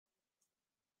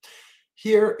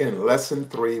Here in lesson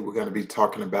 3, we're going to be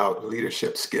talking about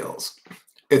leadership skills.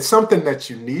 It's something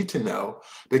that you need to know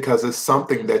because it's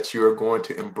something that you're going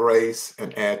to embrace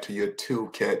and add to your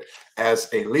toolkit as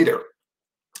a leader.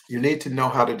 You need to know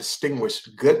how to distinguish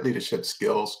good leadership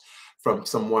skills from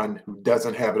someone who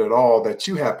doesn't have it at all that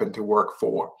you happen to work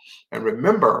for. And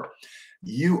remember,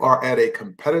 you are at a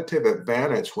competitive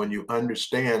advantage when you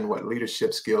understand what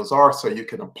leadership skills are so you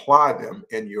can apply them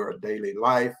in your daily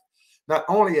life, not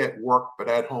only at work, but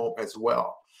at home as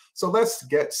well. So let's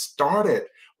get started.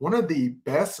 One of the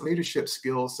best leadership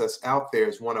skills that's out there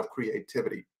is one of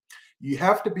creativity. You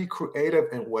have to be creative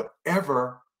in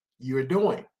whatever you're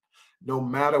doing, no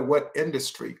matter what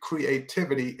industry.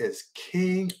 Creativity is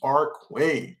king or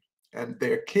queen, and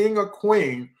they're king or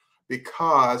queen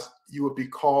because you would be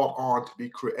called on to be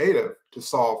creative to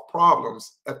solve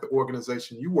problems at the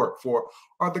organization you work for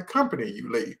or the company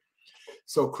you lead.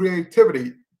 So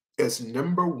creativity is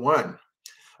number one.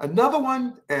 Another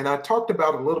one, and I talked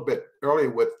about a little bit earlier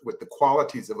with the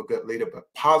qualities of a good leader,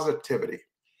 but positivity.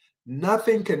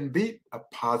 Nothing can beat a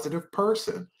positive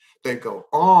person. They go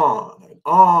on and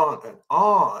on and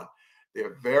on.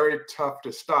 They're very tough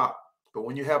to stop. But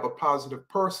when you have a positive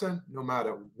person, no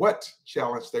matter what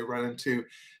challenge they run into,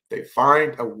 they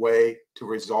find a way to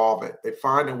resolve it. They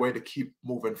find a way to keep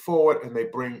moving forward and they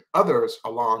bring others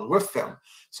along with them.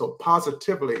 So,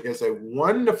 positivity is a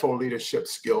wonderful leadership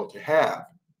skill to have.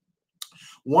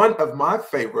 One of my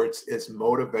favorites is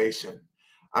motivation.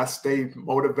 I stay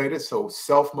motivated. So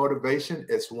self-motivation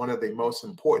is one of the most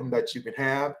important that you can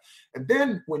have. And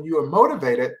then when you are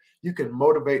motivated, you can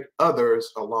motivate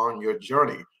others along your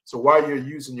journey. So while you're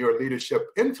using your leadership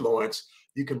influence,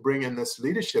 you can bring in this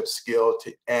leadership skill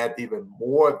to add even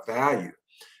more value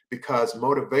because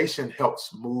motivation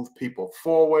helps move people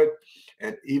forward.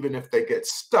 And even if they get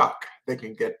stuck, they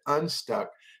can get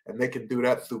unstuck. And they can do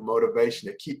that through motivation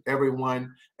to keep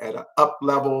everyone at an up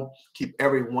level, keep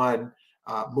everyone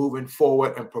moving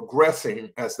forward and progressing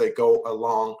as they go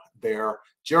along their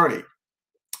journey.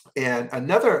 And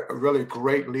another really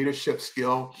great leadership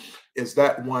skill is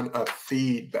that one of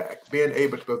feedback. Being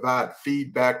able to provide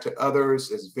feedback to others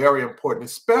is very important,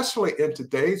 especially in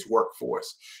today's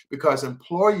workforce, because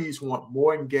employees want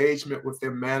more engagement with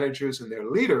their managers and their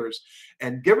leaders.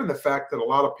 And given the fact that a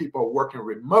lot of people are working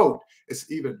remote,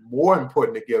 it's even more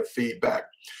important to give feedback.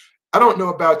 I don't know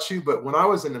about you, but when I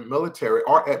was in the military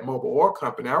or at Mobile Oil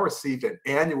Company, I received an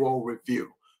annual review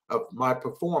of my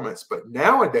performance. But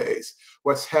nowadays,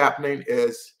 what's happening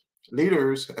is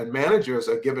leaders and managers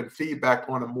are given feedback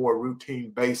on a more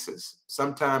routine basis,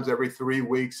 sometimes every 3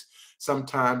 weeks,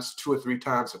 sometimes 2 or 3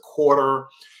 times a quarter,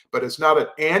 but it's not an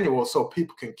annual so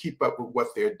people can keep up with what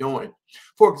they're doing.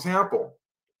 For example,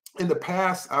 in the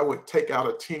past, I would take out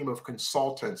a team of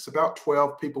consultants, about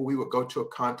 12 people. We would go to a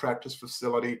contractor's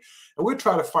facility and we'd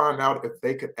try to find out if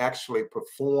they could actually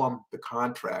perform the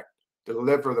contract,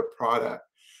 deliver the product.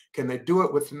 Can they do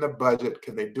it within the budget?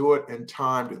 Can they do it in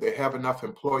time? Do they have enough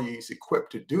employees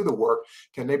equipped to do the work?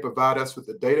 Can they provide us with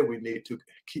the data we need to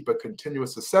keep a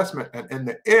continuous assessment? And in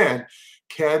the end,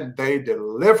 can they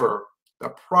deliver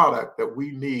the product that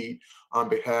we need on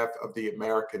behalf of the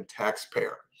American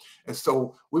taxpayer? And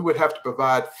so we would have to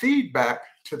provide feedback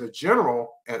to the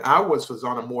general, and ours was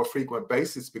on a more frequent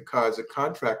basis because the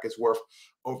contract is worth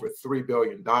over $3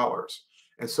 billion.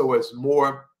 And so it's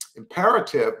more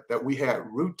imperative that we had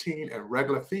routine and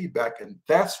regular feedback, and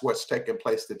that's what's taking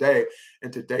place today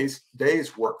in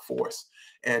today's workforce.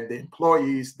 And the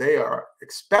employees, they are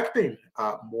expecting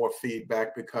more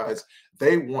feedback because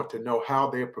they want to know how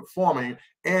they're performing.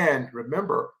 And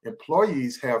remember,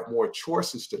 employees have more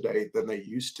choices today than they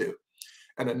used to.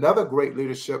 And another great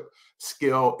leadership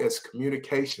skill is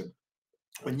communication.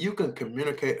 When you can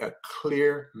communicate a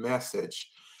clear message,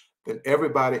 then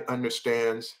everybody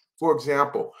understands. For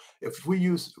example, if we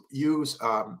use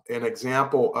an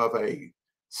example of a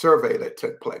survey that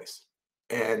took place,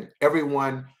 and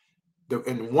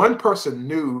and one person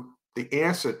knew the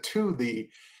answer to the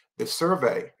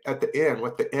survey at the end,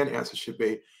 what the end answer should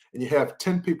be, and you have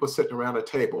 10 people sitting around a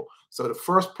table. So the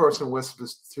first person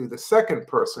whispers to the second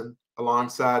person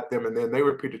alongside them, and then they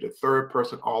repeated the third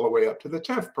person all the way up to the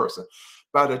 10th person.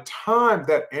 By the time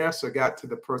that answer got to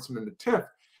the person in the 10th,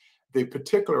 the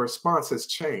particular response has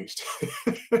changed.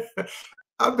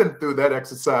 I've been through that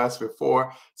exercise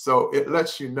before, so it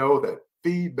lets you know that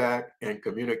feedback and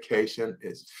communication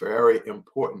is very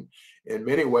important. In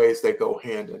many ways, they go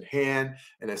hand in hand,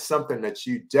 and it's something that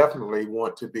you definitely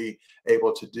want to be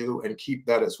able to do and keep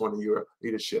that as one of your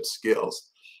leadership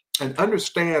skills. And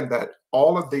understand that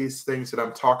all of these things that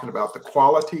I'm talking about, the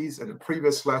qualities in the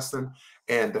previous lesson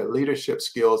and the leadership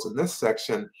skills in this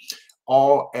section,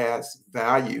 all adds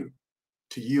value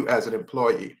to you as an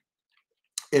employee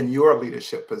in your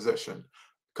leadership position.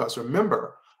 Because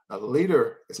remember, a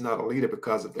leader is not a leader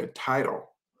because of their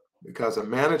title, because a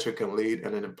manager can lead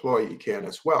and an employee can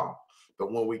as well.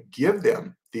 But when we give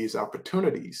them these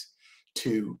opportunities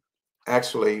to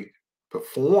actually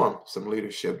perform some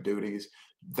leadership duties,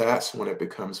 that's when it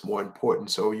becomes more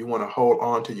important. So you want to hold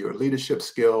on to your leadership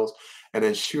skills and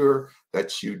ensure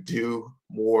that you do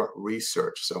more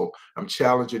research. So I'm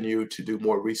challenging you to do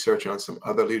more research on some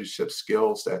other leadership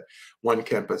skills that one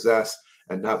can possess,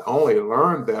 and not only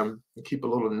learn them and keep a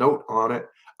little note on it,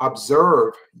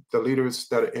 observe the leaders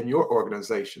that are in your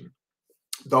organization,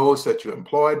 those that you're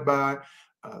employed by,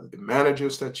 the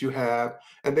managers that you have,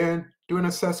 and then do an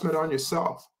assessment on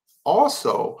yourself.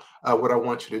 Also, what I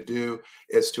want you to do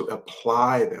is to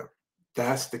apply them.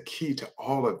 That's the key to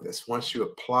all of this. Once you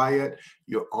apply it,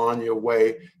 you're on your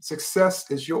way.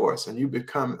 Success is yours, and you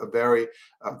become a very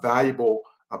valuable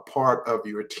part of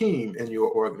your team in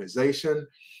your organization.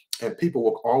 And people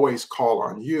will always call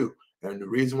on you. And the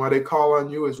reason why they call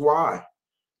on you is why?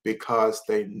 Because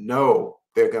they know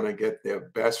they're going to get their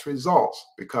best results,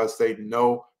 because they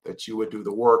know that you would do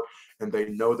the work, and they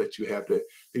know that you have the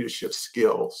leadership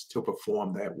skills to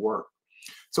perform that work.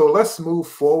 So let's move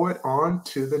forward on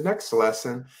to the next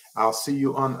lesson. I'll see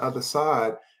you on the other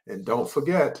side. And don't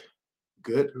forget,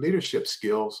 good leadership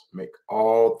skills make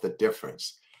all the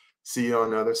difference. See you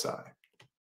on the other side.